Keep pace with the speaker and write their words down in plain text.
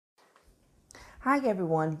Hi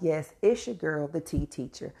everyone, yes, it's your girl, the Tea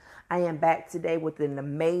Teacher. I am back today with an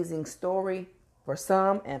amazing story for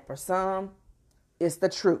some, and for some, it's the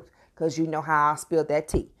truth, because you know how I spill that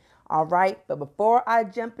tea. All right, but before I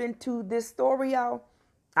jump into this story, y'all,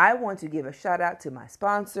 I want to give a shout out to my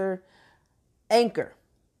sponsor, Anchor,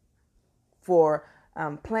 for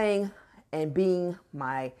playing and being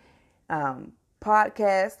my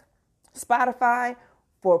podcast, Spotify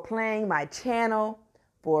for playing my channel,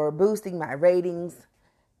 for boosting my ratings,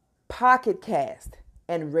 Pocket Cast,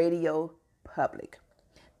 and Radio Public.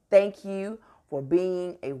 Thank you for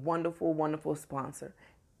being a wonderful, wonderful sponsor.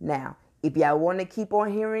 Now, if y'all want to keep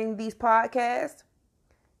on hearing these podcasts,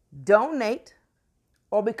 donate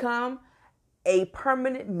or become a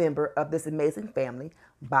permanent member of this amazing family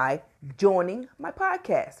by joining my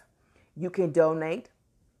podcast. You can donate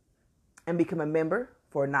and become a member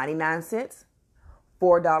for 99 cents,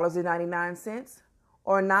 $4.99,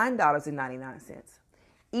 or $9.99.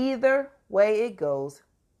 Either way it goes,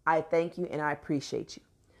 I thank you and I appreciate you.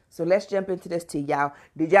 So let's jump into this tea, y'all.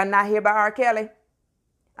 Did y'all not hear about R. Kelly?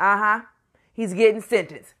 He's getting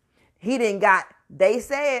sentenced. He done got, they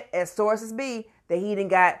said, as sources be, that he done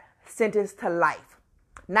got sentenced to life.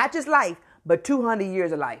 Not just life, but 200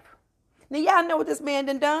 years of life. Now y'all know what this man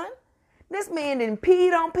done? This man done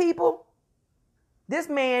peed on people. This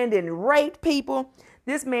man done raped people.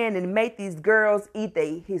 This man done make these girls eat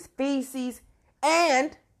his feces.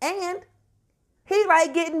 And he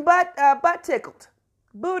like getting butt tickled.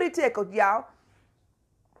 Booty tickled, y'all.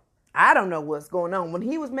 I don't know what's going on. When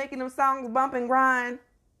he was making them songs, Bump and Grind,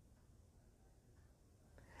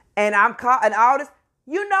 and I'm caught and all this,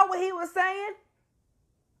 you know what he was saying?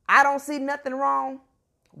 I don't see nothing wrong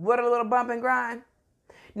with a little bump and grind.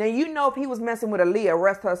 Now, you know, if he was messing with Aaliyah,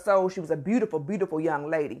 rest her soul, she was a beautiful, beautiful young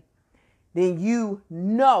lady, then you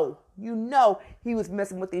know he was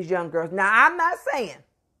messing with these young girls. Now, I'm not saying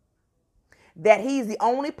that he's the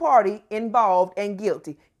only party involved and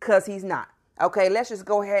guilty, because he's not. Okay, let's just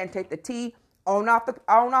go ahead and take the tea on off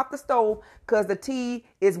the stove, because the tea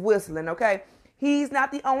is whistling, okay? He's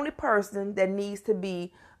not the only person that needs to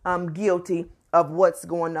be guilty of what's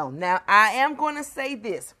going on. Now, I am going to say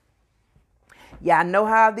this. Y'all know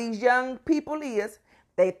how these young people is.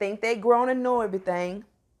 They think they grown and know everything.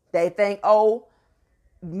 They think, oh,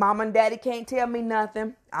 mom and daddy can't tell me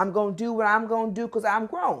nothing. I'm going to do what I'm going to do because I'm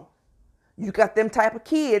grown. You got them type of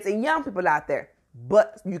kids and young people out there.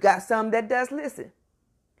 But you got some that does listen.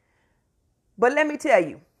 But let me tell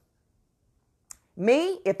you,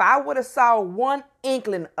 me, if I would have saw one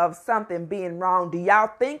inkling of something being wrong, do y'all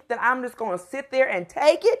think that I'm just going to sit there and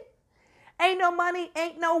take it? Ain't no money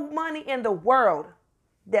in the world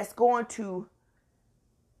that's going to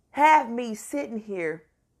have me sitting here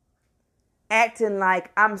acting like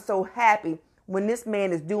I'm so happy when this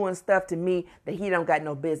man is doing stuff to me that he don't got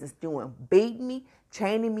no business doing. Beating me,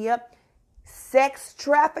 chaining me up, sex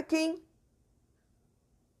trafficking.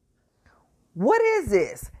 What is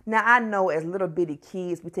this? Now, I know as little bitty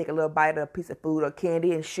kids, we take a little bite of a piece of food or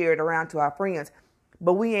candy and share it around to our friends.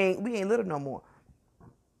 But we ain't little no more.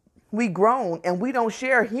 We grown and we don't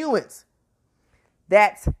share humans.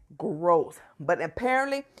 That's gross. But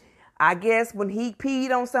apparently, I guess when he peed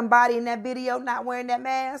on somebody in that video not wearing that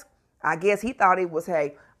mask, I guess he thought it was,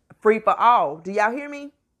 hey, free for all. Do y'all hear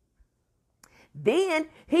me? Then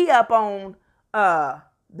he up on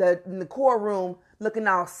in the courtroom looking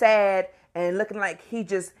all sad and looking like he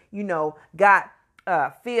just, got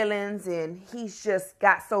feelings and he's just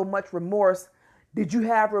got so much remorse. Did you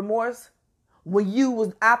have remorse? When you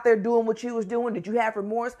was out there doing what you was doing, did you have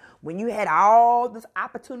remorse? When you had all this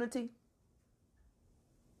opportunity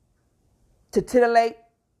to titillate,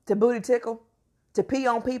 to booty tickle, to pee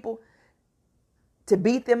on people, to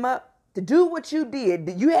beat them up, to do what you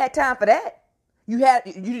did, you had time for that. You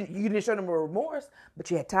didn't show them remorse,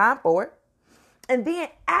 but you had time for it. And then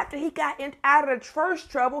after he got out of the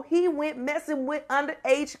first trouble, he went messing with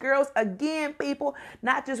underage girls again, people.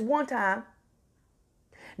 Not just one time.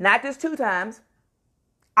 Not just two times.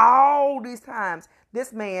 All these times,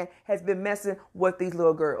 this man has been messing with these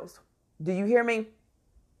little girls. Do you hear me?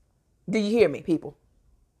 Do you hear me, people?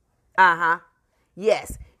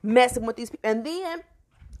 Yes, messing with these people. And then,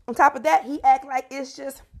 on top of that, he act like it's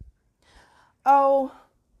just, oh,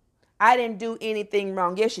 I didn't do anything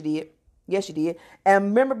wrong. Yes, you did. Yes, you did. And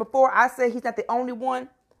remember before I said he's not the only one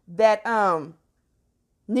that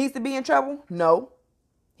needs to be in trouble? No,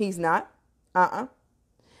 he's not. The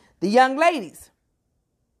young ladies,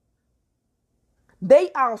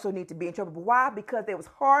 they also need to be in trouble. But why? Because they was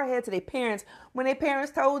hard-headed to their parents when their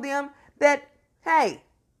parents told them that, hey,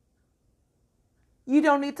 you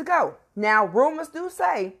don't need to go. Now, rumors do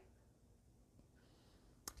say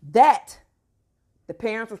that the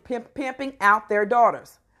parents was pimping out their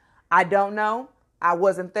daughters. I don't know. I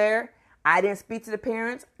wasn't there. I didn't speak to the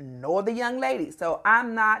parents nor the young lady. So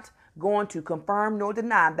I'm not going to confirm nor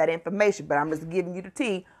deny that information, but I'm just giving you the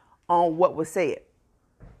tea on what was said.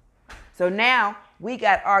 So now we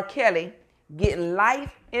got R. Kelly getting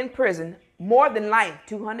life in prison, more than life,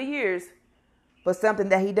 200 years, for something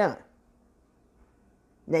that he done.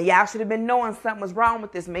 Now, y'all should have been knowing something was wrong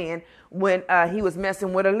with this man when he was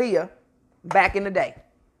messing with Aaliyah back in the day.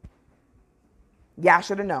 Y'all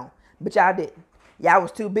should have known, but y'all didn't. Y'all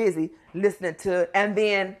was too busy listening to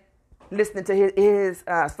his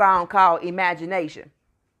song called Imagination.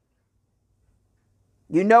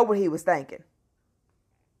 You know what he was thinking.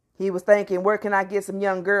 He was thinking, where can I get some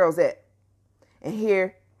young girls at? And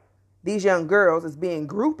here, these young girls is being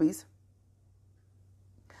groupies,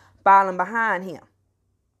 following behind him.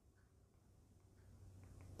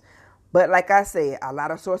 But like I said, a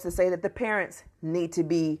lot of sources say that the parents need to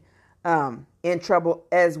be in trouble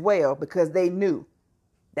as well because they knew.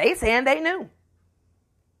 They saying they knew.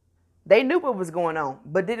 They knew what was going on,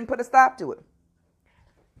 but didn't put a stop to it.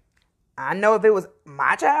 I know if it was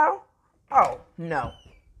my child, oh, no.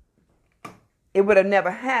 It would have never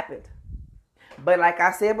happened. But like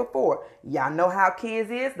I said before, y'all know how kids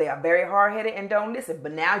is. They are very hard-headed and don't listen.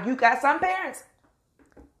 But now you got some parents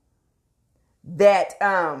that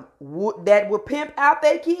would pimp out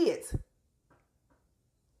their kids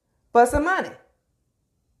for some money.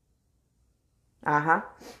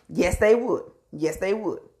 Yes, they would. Yes, they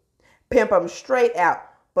would. Pimp them straight out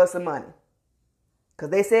for some money. Because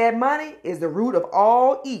they said money is the root of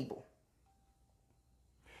all evil.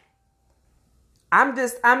 I'm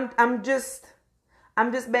just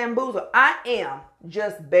bamboozled. I am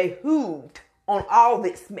just behooved on all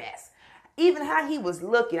this mess. Even how he was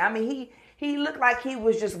looking. I mean, he looked like he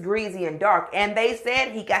was just greasy and dark. And they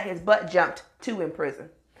said he got his butt jumped too in prison.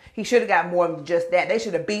 He should have got more than just that. They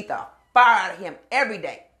should have beat the fire out of him every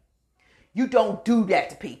day. You don't do that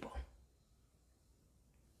to people.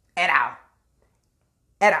 At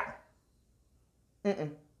all.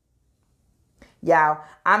 Y'all,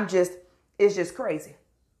 it's just crazy.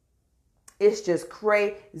 It's just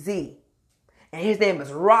crazy. And his name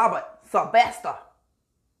is Robert Sylvester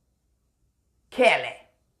Kelly.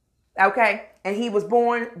 Okay? And he was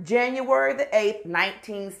born January the 8th,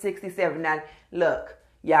 1967. Now, look,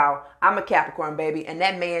 y'all, I'm a Capricorn, baby. And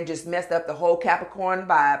that man just messed up the whole Capricorn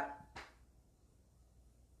vibe.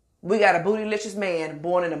 We got a bootylicious man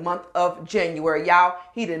born in the month of January. Y'all,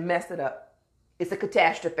 he done messed it up. It's a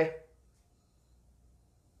catastrophe.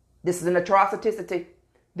 This is an atrocity.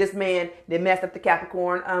 This man did mess up the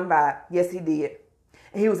Capricorn vibe. Yes, he did.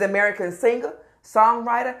 And he was an American singer,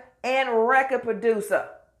 songwriter, and record producer.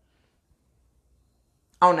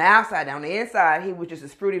 On the outside, on the inside, he was just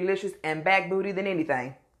as fruitylicious and back booty than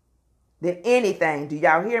anything. Do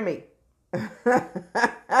y'all hear me?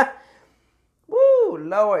 Woo,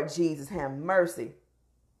 Lord Jesus, have mercy.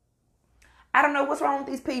 I don't know what's wrong with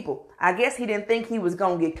these people. I guess he didn't think he was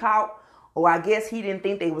going to get caught, or I guess he didn't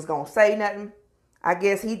think they was going to say nothing. I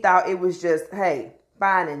guess he thought it was just, hey,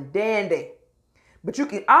 fine and dandy. But you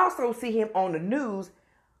can also see him on the news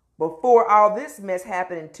before all this mess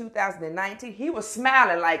happened in 2019. He was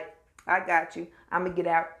smiling like, I got you. I'm going to get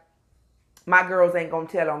out. My girls ain't going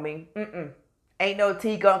to tell on me. Ain't no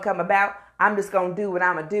tea going to come about. I'm just going to do what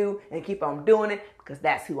I'm going to do and keep on doing it because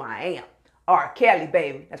that's who I am. R. Kelly,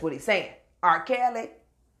 baby. That's what he's saying. R. Kelly.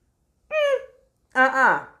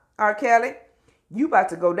 R. Kelly, you about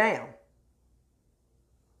to go down.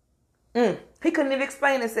 He couldn't even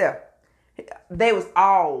explain himself. They was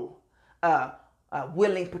all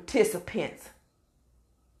willing participants.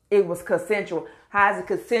 It was consensual. How is it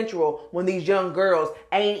consensual when these young girls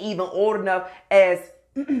ain't even old enough as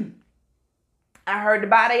I heard to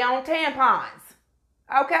buy their own tampons?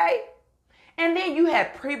 Okay? And then you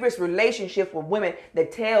have previous relationships with women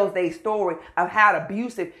that tells their story of how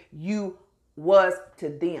abusive you was to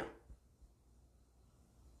them.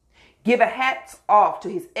 Give a hats off to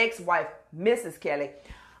his ex-wife, Mrs. Kelly,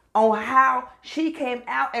 on how she came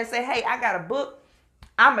out and said, hey, I got a book.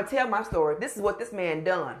 I'm going to tell my story. This is what this man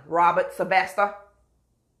done, Robert Sylvester.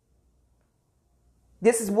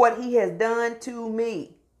 This is what he has done to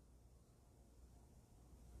me.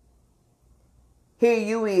 Here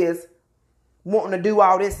you is wanting to do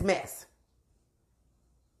all this mess.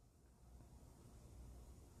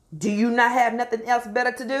 Do you not have nothing else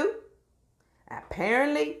better to do?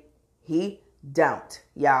 Apparently, he don't,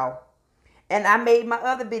 y'all. And I made my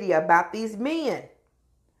other video about these men.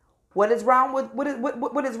 What is wrong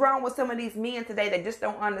with some of these men today that just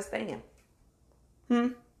don't understand?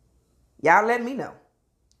 Y'all let me know.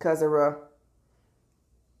 Because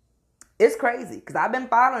it's crazy. Because I've been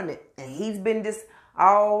following it. And he's been just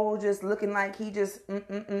looking like he just,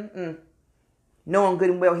 knowing good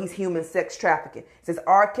and well he's human sex trafficking. It says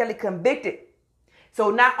R. Kelly convicted. So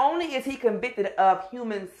not only is he convicted of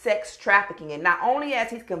human sex trafficking, and not only as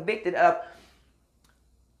he's convicted of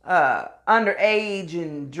underage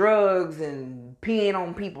and drugs and peeing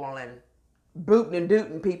on people and booting and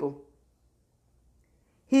dooting people,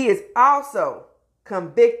 he is also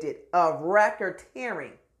convicted of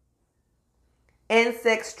racketeering and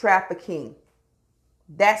sex trafficking.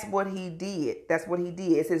 That's what he did.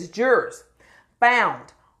 It says jurors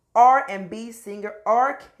found R&B singer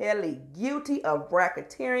R. Kelly guilty of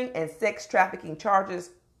racketeering and sex trafficking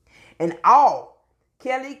charges. And all,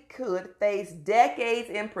 Kelly could face decades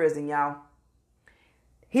in prison, y'all.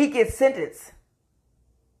 He gets sentenced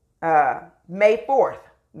May 4th,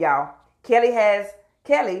 y'all.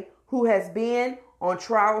 Kelly, who has been on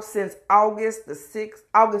trial since August the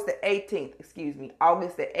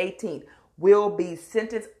 18th, will be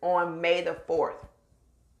sentenced on May the 4th.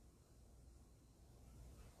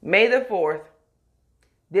 May the 4th,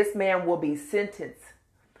 this man will be sentenced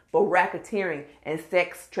for racketeering and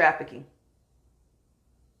sex trafficking.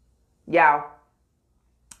 Y'all,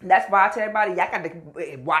 that's why I tell everybody, y'all got to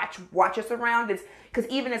watch your surroundings. Because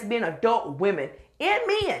even as being adult women and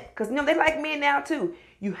men, because they like men now too,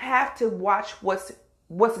 you have to watch what's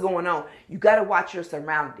going on. You got to watch your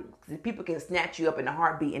surroundings. People can snatch you up in a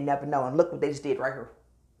heartbeat and never know. And look what they just did right here.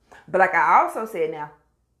 But like I also said now,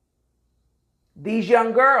 these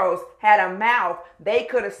young girls had a mouth. They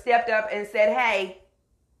could have stepped up and said, hey,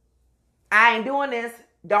 I ain't doing this.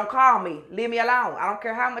 Don't call me. Leave me alone. I don't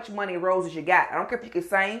care how much money and roses you got. I don't care if you can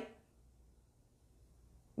sing.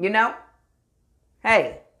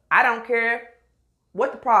 Hey, I don't care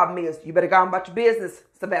what the problem is. You better go on about your business,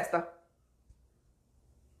 Sylvester.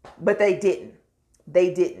 But they didn't.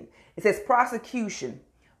 It says prosecution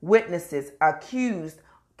witnesses accused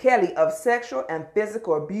Kelly of sexual and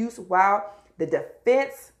physical abuse, while the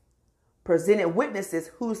defense presented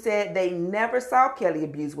witnesses who said they never saw Kelly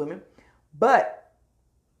abuse women, but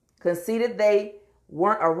conceded they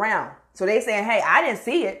weren't around. So they saying, hey, I didn't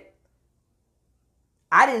see it.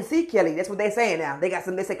 I didn't see Kelly. That's what they're saying now. They got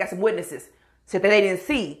some witnesses. Said that they didn't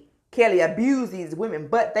see Kelly abuse these women,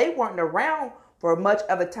 but they weren't around for much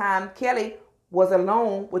of the time. Kelly was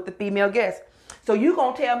alone with the female guest. So you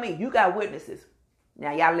gonna tell me you got witnesses.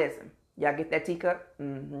 Now y'all listen. Y'all get that teacup?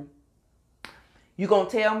 Mm-hmm. You gonna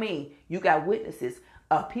tell me you got witnesses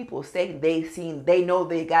of people saying they know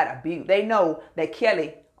they got abused. They know that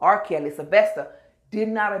R. Kelly, Sylvester, did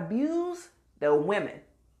not abuse the women.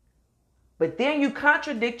 But then you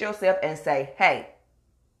contradict yourself and say, hey,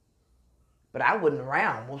 but I wasn't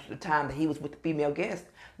around most of the time that he was with the female guest.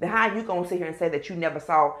 Then how you gonna sit here and say that you never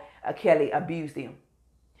saw Kelly abuse them?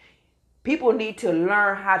 People need to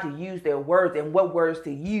learn how to use their words and what words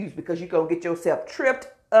to use, because you're gonna get yourself tripped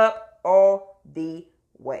up all the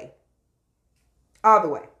way. All the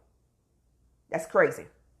way. That's crazy.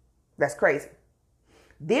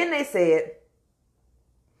 Then they said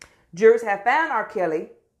jurors have found R.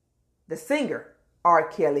 Kelly, the singer R.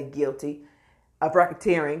 Kelly, guilty of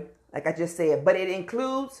racketeering, like I just said, but it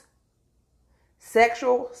includes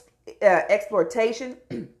sexual exploitation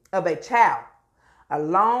of a child,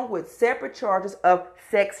 along with separate charges of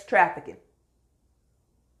sex trafficking.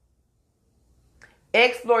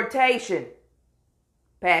 Exploitation.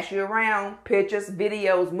 Pass you around pictures,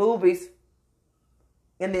 videos, movies,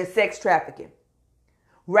 and then sex trafficking.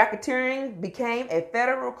 Racketeering became a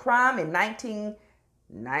federal crime in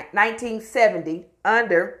 1970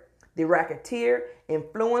 under the Racketeer,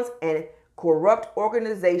 Influence, and Corrupt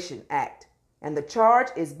Organization Act. And the charge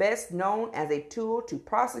is best known as a tool to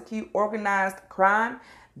prosecute organized crime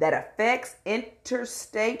that affects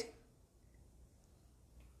interstate.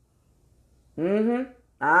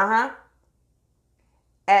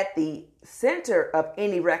 At the center of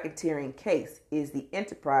any racketeering case is the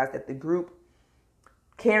enterprise that the group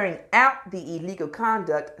carrying out the illegal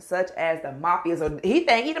conduct, such as the mafia. So he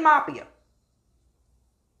think he the mafia.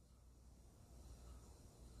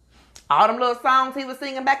 All them little songs he was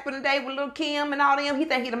singing back in the day with Lil' Kim and all them, he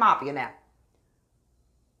think he the mafia now.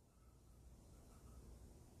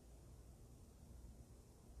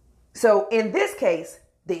 So in this case,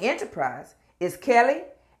 the enterprise is Kelly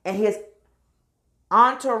and his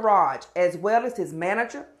entourage, as well as his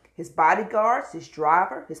manager, his bodyguards, his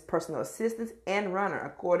driver, his personal assistants, and runner,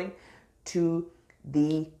 according to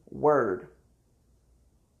the word.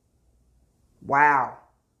 Wow.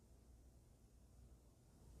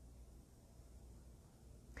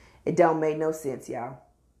 It don't make no sense, y'all.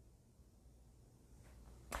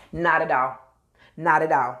 Not at all. Not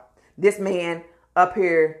at all. This man up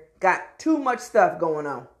here got too much stuff going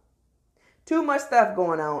on. Too much stuff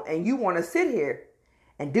going on. And you want to sit here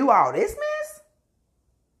and do all this mess?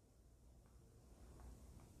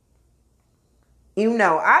 You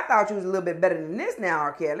know, I thought you was a little bit better than this now,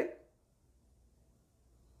 R. Kelly.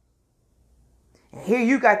 And here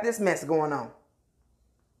you got this mess going on.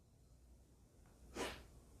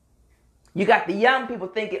 You got the young people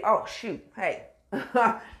thinking, oh, shoot, hey,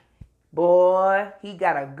 boy, he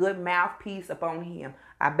got a good mouthpiece up on him.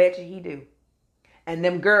 I bet you he do. And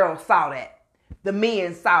them girls saw that. The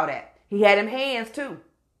men saw that. He had them hands, too.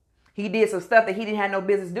 He did some stuff that he didn't have no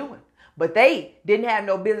business doing. But they didn't have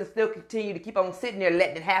no business still continue to keep on sitting there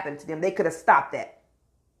letting it happen to them. They could have stopped that.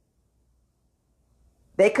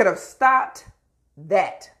 They could have stopped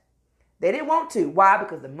that. They didn't want to. Why?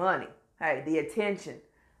 Because the money. Hey, the attention.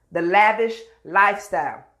 The lavish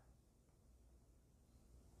lifestyle.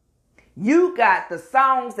 You got the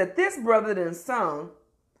songs that this brother done sung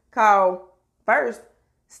called, first,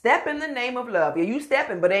 Step in the Name of Love. Yeah, you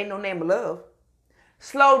stepping, but ain't no name of love.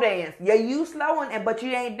 Slow dance. Yeah, you slowing, but you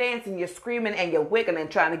ain't dancing. You're screaming and you're wiggling and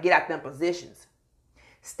trying to get out them positions.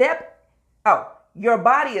 Your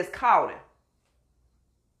body is calling.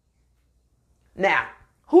 Now,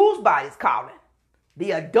 whose body's calling?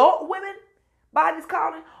 The adult women body's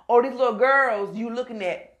calling? Or these little girls you looking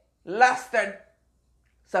at, lusting,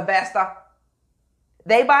 Sylvester,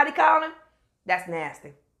 they body calling? That's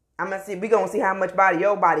nasty. We're going to see how much body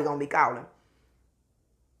your body going to be calling.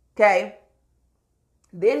 Okay?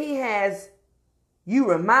 Then he has, you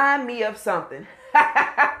remind me of something.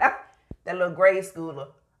 That little grade schooler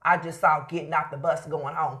I just saw getting off the bus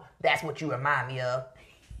going home. That's what you remind me of.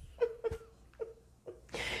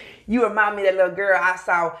 You remind me of that little girl I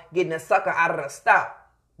saw getting a sucker out of the stop.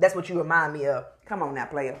 That's what you remind me of. Come on now,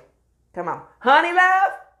 player. Come on. Honey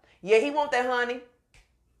love? Yeah, he want that honey.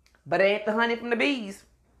 But it ain't the honey from the bees.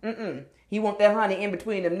 He want that honey in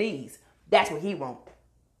between them knees. That's what he want.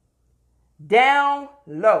 Down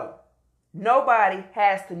low. Nobody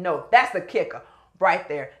has to know. That's the kicker right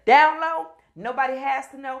there. Down low, nobody has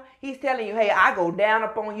to know. He's telling you, hey, I go down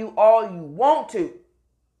up on you all you want to.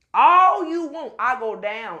 All you want, I go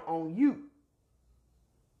down on you.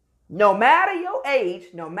 No matter your age,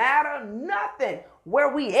 no matter nothing,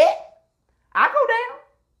 where we at, I go down.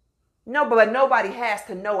 No, but nobody has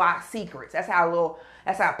to know our secrets. That's how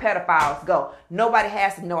pedophiles go. Nobody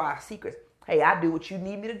has to know our secrets. Hey, I do what you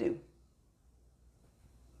need me to do.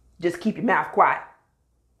 Just keep your mouth quiet.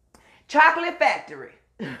 Chocolate Factory.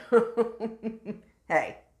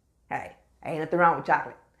 Hey, ain't nothing wrong with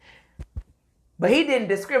chocolate. But he didn't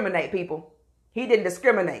discriminate, people. He didn't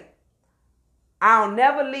discriminate. I'll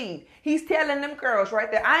never leave. He's telling them girls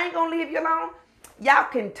right there, I ain't gonna leave you alone. Y'all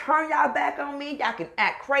can turn y'all back on me. Y'all can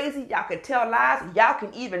act crazy. Y'all can tell lies. Y'all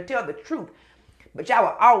can even tell the truth. But y'all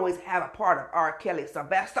will always have a part of R. Kelly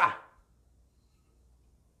Sylvester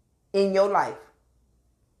in your life.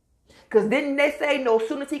 Because didn't they say no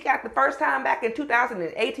soon as he got the first time back in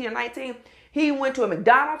 2018 or 19, he went to a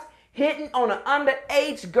McDonald's hitting on an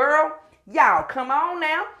underage girl? Y'all, come on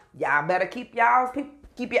now. Y'all better keep your eyes open.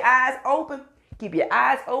 Keep your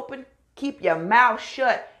eyes open. Keep your mouth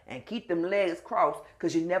shut. And keep them legs crossed.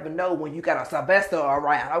 Because you never know when you got a Sylvester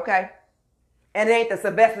around, okay? And it ain't the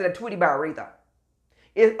Sylvester the Tweety Bird either.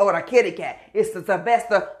 Or the kitty cat. It's the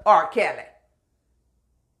Sylvester R. Kelly.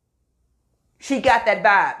 She got that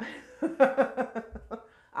vibe.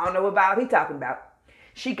 I don't know what vibe he talking about.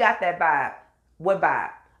 She got that vibe. What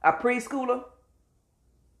vibe? A preschooler?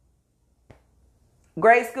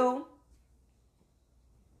 Grade school?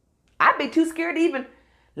 I'd be too scared to even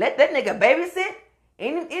let that nigga babysit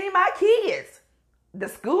any of my kids. The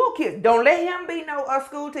school kids. Don't let him be no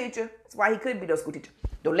school teacher. That's why he couldn't be no school teacher.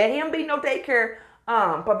 Don't let him be no daycare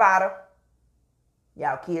provider.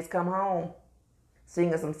 Y'all kids come home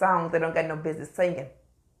singing some songs they don't got no business singing.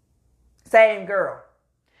 Same girl.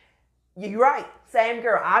 You're right. Same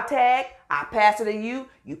girl. I tag. I pass it to you.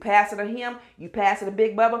 You pass it to him. You pass it to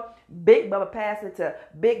Big Bubba. Big Bubba pass it to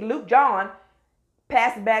Big Luke John.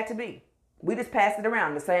 Pass it back to me. We just pass it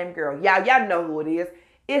around. The same girl. Y'all know who it is.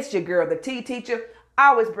 It's your girl, the T teacher. I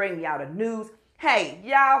always bring y'all the news. Hey,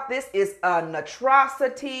 y'all, this is an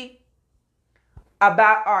atrocity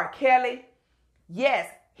about R. Kelly. Yes,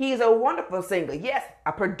 he's a wonderful singer. Yes,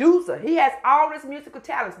 a producer. He has all this musical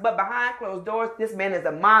talents, but behind closed doors, this man is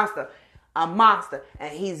a monster. A monster.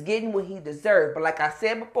 And he's getting what he deserves. But like I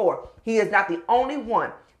said before, he is not the only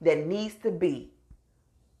one that needs to be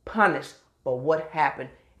punished for what happened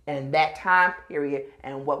in that time period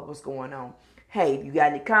and what was going on. Hey, if you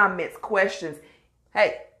got any comments, questions,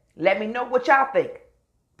 hey, let me know what y'all think.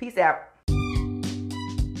 Peace out.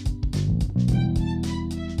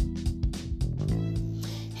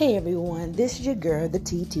 Hey everyone, this is your girl, the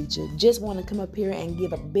Tea Teacher. Just want to come up here and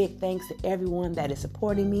give a big thanks to everyone that is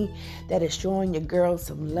supporting me, that is showing your girl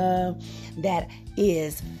some love, that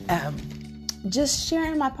is just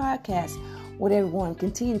sharing my podcast with everyone.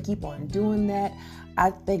 Continue to keep on doing that. I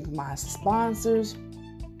thank my sponsors,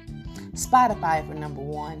 Spotify for number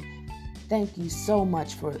one. Thank you so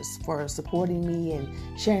much for supporting me and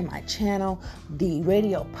sharing my channel. The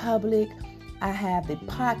Radio Public. I have the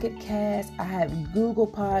Pocket Cast, I have Google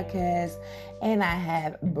Podcasts, and I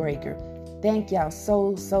have Breaker. Thank y'all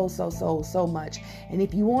so much. And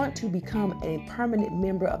if you want to become a permanent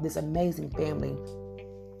member of this amazing family,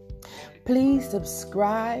 please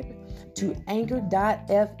subscribe to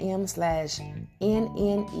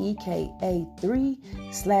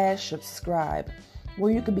anchor.fm/NNEKA3/subscribe,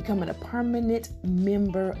 where you can become a permanent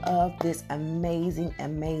member of this amazing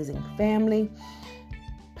family.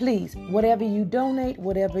 Please, whatever you donate,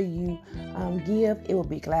 whatever you give, it will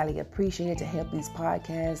be gladly appreciated to help these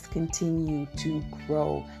podcasts continue to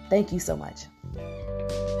grow. Thank you so much.